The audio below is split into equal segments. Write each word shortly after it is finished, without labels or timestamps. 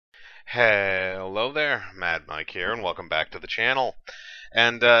Hello there, Mad Mike here, and welcome back to the channel.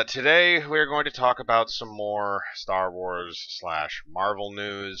 And today we're going to talk about some more Star Wars slash Marvel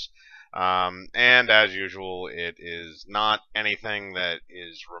news. And as usual, it is not anything that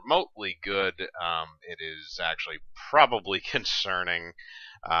is remotely good. It is actually probably concerning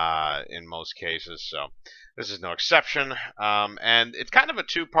in most cases, so this is no exception. And it's kind of a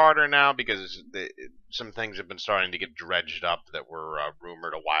two-parter now because some things have been starting to get dredged up that were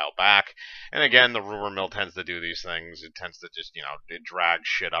rumored a while back. And again, the rumor mill tends to do these things. It tends to just, it drags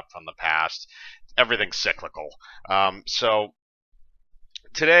shit up from the past. Everything's cyclical. So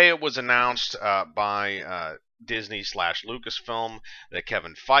today it was announced by Disney slash Lucasfilm that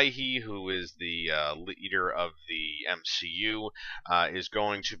Kevin Feige, who is the leader of the MCU, is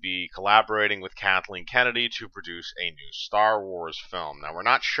going to be collaborating with Kathleen Kennedy to produce a new Star Wars film. Now, we're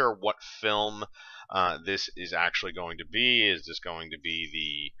not sure what film this is actually going to be. Is this going to be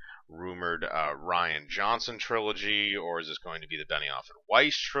the rumored Rian Johnson trilogy, or is this going to be the Benioff and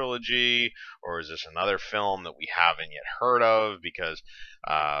Weiss trilogy, or is this another film that we haven't yet heard of? Because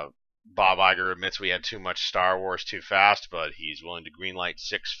Bob Iger admits we had too much Star Wars too fast, but he's willing to greenlight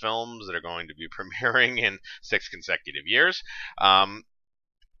 6 films that are going to be premiering in 6 consecutive years.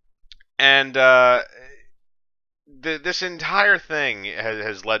 This entire thing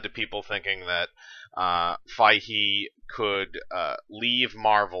has led to people thinking that Feige could leave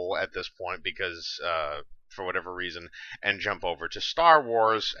Marvel at this point because, for whatever reason, and jump over to Star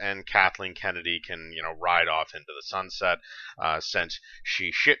Wars, and Kathleen Kennedy can, ride off into the sunset, since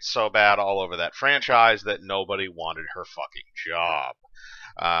she shit so bad all over that franchise that nobody wanted her fucking job.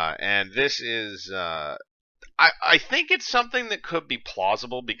 And this is, I think it's something that could be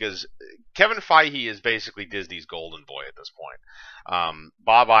plausible because Kevin Feige is basically Disney's golden boy at this point.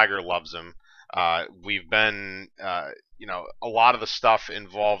 Bob Iger loves him. We've been, a lot of the stuff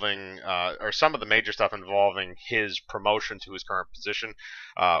involving, or some of the major stuff involving his promotion to his current position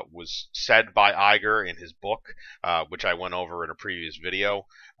was said by Iger in his book, which I went over in a previous video.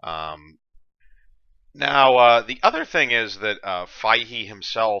 Now, the other thing is that Feige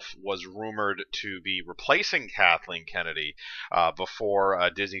himself was rumored to be replacing Kathleen Kennedy before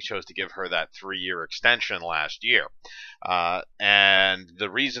Disney chose to give her that 3-year extension last year. And the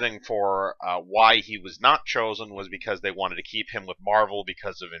reasoning for why he was not chosen was because they wanted to keep him with Marvel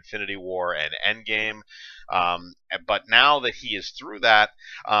because of Infinity War and Endgame. But now that he is through that,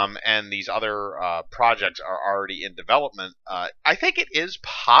 and these other projects are already in development, I think it is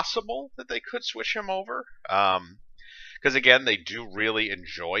possible that they could switch him over. Because again, they do really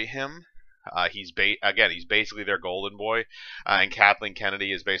enjoy him. He's basically their golden boy, and Kathleen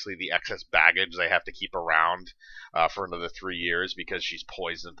Kennedy is basically the excess baggage they have to keep around for another 3 years because she's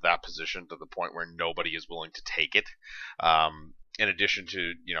poisoned that position to the point where nobody is willing to take it. In addition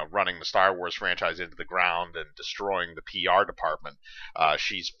to running the Star Wars franchise into the ground and destroying the PR department,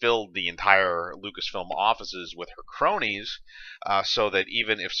 she's filled the entire Lucasfilm offices with her cronies, so that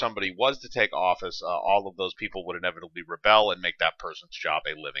even if somebody was to take office, all of those people would inevitably rebel and make that person's job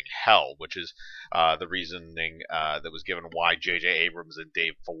a living hell, which is the reasoning that was given why J.J. Abrams and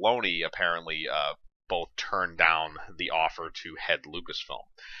Dave Filoni apparently both turned down the offer to head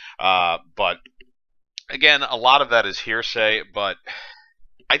Lucasfilm. But again, a lot of that is hearsay, but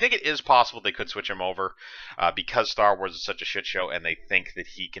I think it is possible they could switch him over because Star Wars is such a shit show, and they think that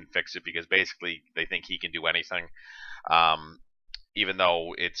he can fix it because basically they think he can do anything. Even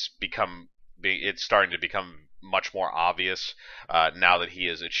though it's starting to become much more obvious now that he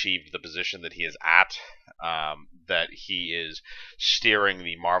has achieved the position that he is at, that he is steering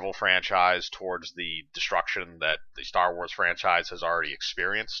the Marvel franchise towards the destruction that the Star Wars franchise has already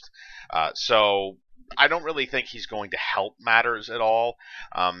experienced. So I don't really think he's going to help matters at all,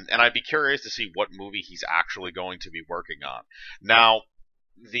 and I'd be curious to see what movie he's actually going to be working on. Now,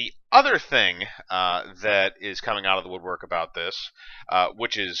 the other thing that is coming out of the woodwork about this,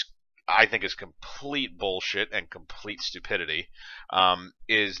 which I think is complete bullshit and complete stupidity,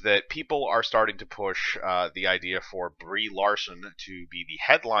 is that people are starting to push the idea for Brie Larson to be the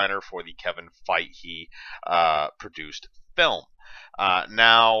headliner for the Kevin Feige produced film.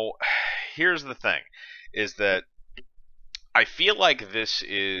 Now, here's the thing, is that I feel like this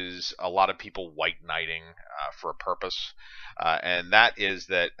is a lot of people white knighting for a purpose, and that is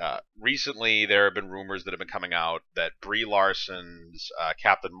that recently there have been rumors that have been coming out that Brie Larson's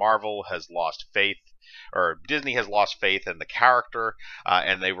Captain Marvel has lost faith, or Disney has lost faith in the character,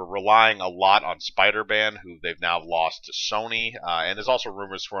 and they were relying a lot on Spider-Man, who they've now lost to Sony, and there's also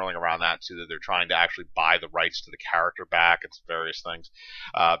rumors swirling around that too, that they're trying to actually buy the rights to the character back and various things,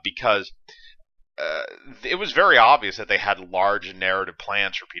 because uh, it was very obvious that they had large narrative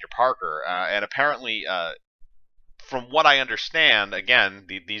plans for Peter Parker, and apparently, from what I understand, again,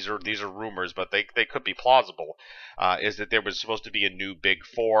 these are rumors, but they could be plausible. Is that there was supposed to be a new Big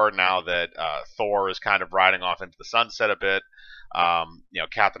Four now that Thor is kind of riding off into the sunset a bit.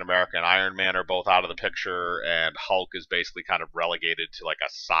 Captain America and Iron Man are both out of the picture, and Hulk is basically kind of relegated to like a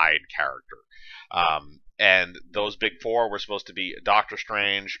side character. And those Big Four were supposed to be Doctor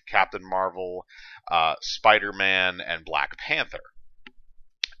Strange, Captain Marvel, Spider-Man, and Black Panther.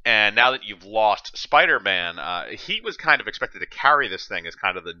 And now that you've lost Spider-Man, he was kind of expected to carry this thing as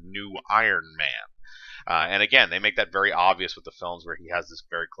kind of the new Iron Man. And again, they make that very obvious with the films where he has this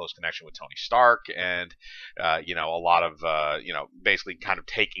very close connection with Tony Stark, and a lot of basically kind of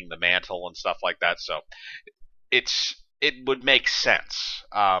taking the mantle and stuff like that. So it would make sense,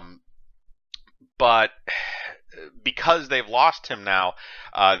 but because they've lost him now,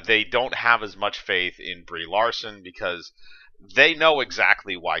 they don't have as much faith in Brie Larson because they know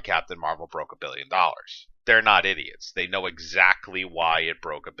exactly why Captain Marvel broke $1 billion. They're not idiots. They know exactly why it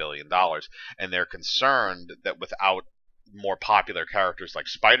broke $1 billion, and they're concerned that without more popular characters like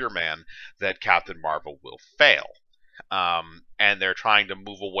Spider-Man, that Captain Marvel will fail. And they're trying to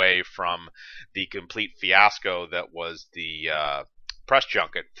move away from the complete fiasco that was the press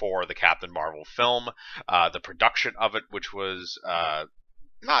junket for the Captain Marvel film, the production of it, which was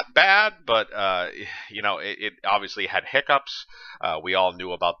not bad, but it obviously had hiccups. We all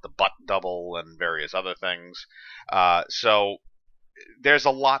knew about the butt double and various other things. So there's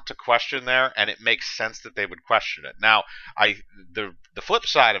a lot to question there, and it makes sense that they would question it. Now, the flip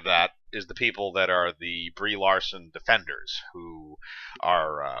side of that is the people that are the Brie Larson defenders, who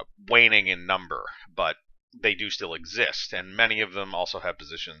are waning in number, but they do still exist, and many of them also have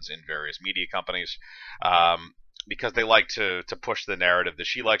positions in various media companies. Because they like to push the narrative that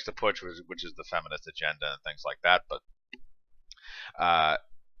she likes to push, which is the feminist agenda and things like that. But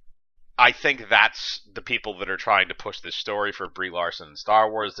I think that's the people that are trying to push this story for Brie Larson and Star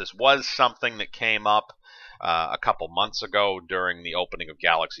Wars. This was something that came up a couple months ago during the opening of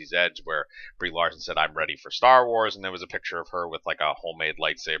Galaxy's Edge, where Brie Larson said, "I'm ready for Star Wars," and there was a picture of her with like a homemade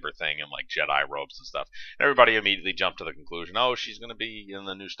lightsaber thing and like Jedi robes and stuff. And everybody immediately jumped to the conclusion, oh, she's going to be in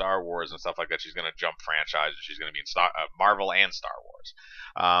the new Star Wars and stuff like that. She's going to jump franchises. She's going to be in Marvel and Star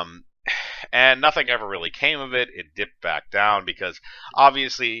Wars. And nothing ever really came of it. It dipped back down because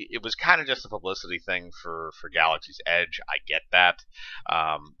obviously it was kind of just a publicity thing for Galaxy's Edge. I get that.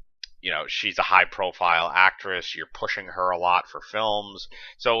 She's a high-profile actress. You're pushing her a lot for films,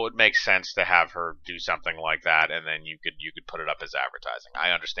 so it makes sense to have her do something like that, and then you could put it up as advertising.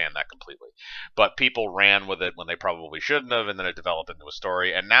 I understand that completely, but people ran with it when they probably shouldn't have, and then it developed into a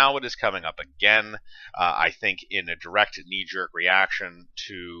story, and now it is coming up again. I think in a direct knee-jerk reaction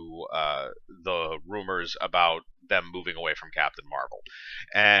to the rumors about them moving away from Captain Marvel,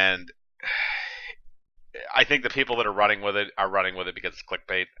 and I think the people that are running with it because it's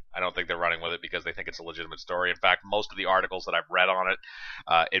clickbait. I don't think they're running with it because they think it's a legitimate story. In fact, most of the articles that I've read on it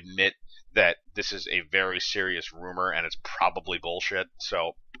admit that this is a very serious rumor and it's probably bullshit.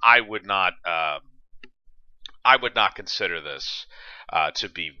 So I would not consider this to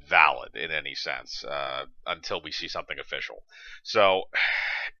be valid in any sense until we see something official. So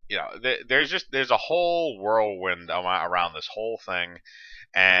there's a whole whirlwind around this whole thing,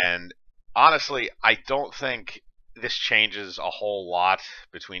 and honestly, I don't think this changes a whole lot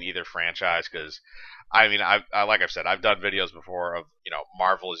between either franchise because, I mean, like I've said, I've done videos before of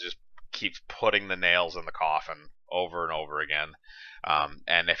Marvel is just keeps putting the nails in the coffin over and over again.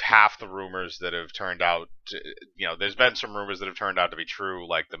 And if half the rumors that have turned out, there's been some rumors that have turned out to be true,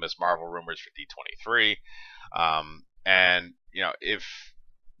 like the Miss Marvel rumors for D23, and if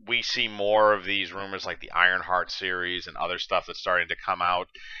we see more of these rumors like the Ironheart series and other stuff that's starting to come out,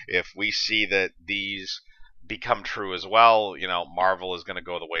 if we see that these become true as well, Marvel is going to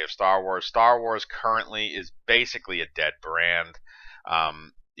go the way of Star Wars. Star Wars currently is basically a dead brand.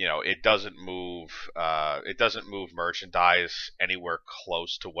 It doesn't move merchandise anywhere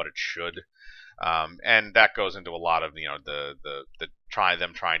close to what it should. And that goes into a lot of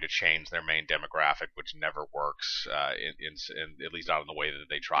them trying to change their main demographic, which never works, in at least not in the way that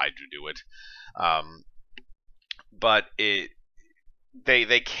they tried to do it. But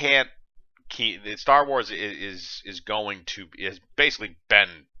they can't keep Star Wars is basically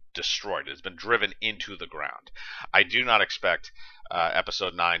been destroyed. It's been driven into the ground. I do not expect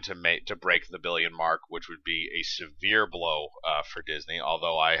Episode 9 to break the billion mark, which would be a severe blow for Disney.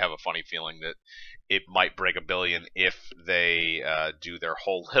 Although I have a funny feeling that it might break $1 billion if they do their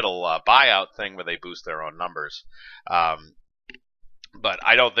whole little buyout thing where they boost their own numbers. but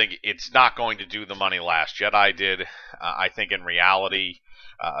I don't think it's not going to do the money Last Jedi did. I think in reality,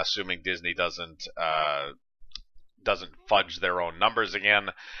 assuming Disney doesn't fudge their own numbers again,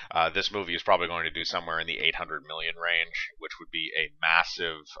 this movie is probably going to do somewhere in the 800 million range, which would be a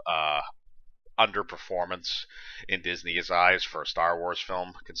massive underperformance in Disney's eyes for a Star Wars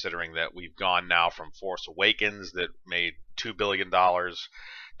film, considering that we've gone now from Force Awakens that made $2 billion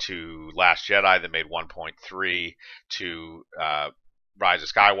to Last Jedi that made 1.3 to Rise of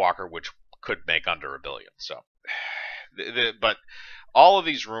Skywalker, which could make under $1 billion. So, but all of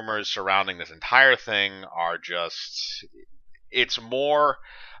these rumors surrounding this entire thing are just, it's more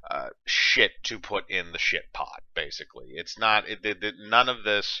shit to put in the shit pot, basically. It's not, none of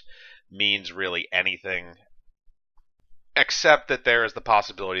this means really anything, except that there is the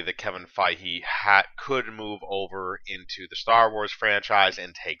possibility that Kevin Feige could move over into the Star Wars franchise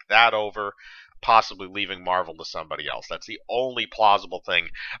and take that over, possibly leaving Marvel to somebody else. That's the only plausible thing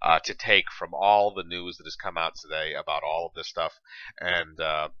to take from all the news that has come out today about all of this stuff. And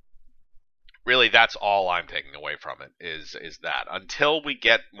really, that's all I'm taking away from it is that until we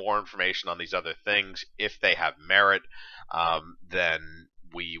get more information on these other things, if they have merit, then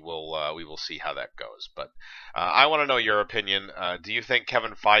we will see how that goes. But I want to know your opinion. Do you think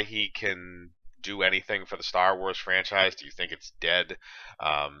Kevin Feige can do anything for the Star Wars franchise? Do you think it's dead?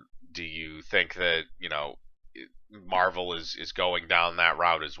 Do you think that Marvel is going down that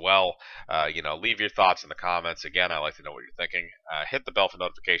route as well? Leave your thoughts in the comments. Again, I like to know what you're thinking. Hit the bell for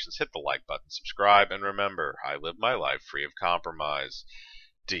notifications, hit the like button, subscribe, and remember, I live my life free of compromise.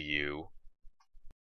 Do you?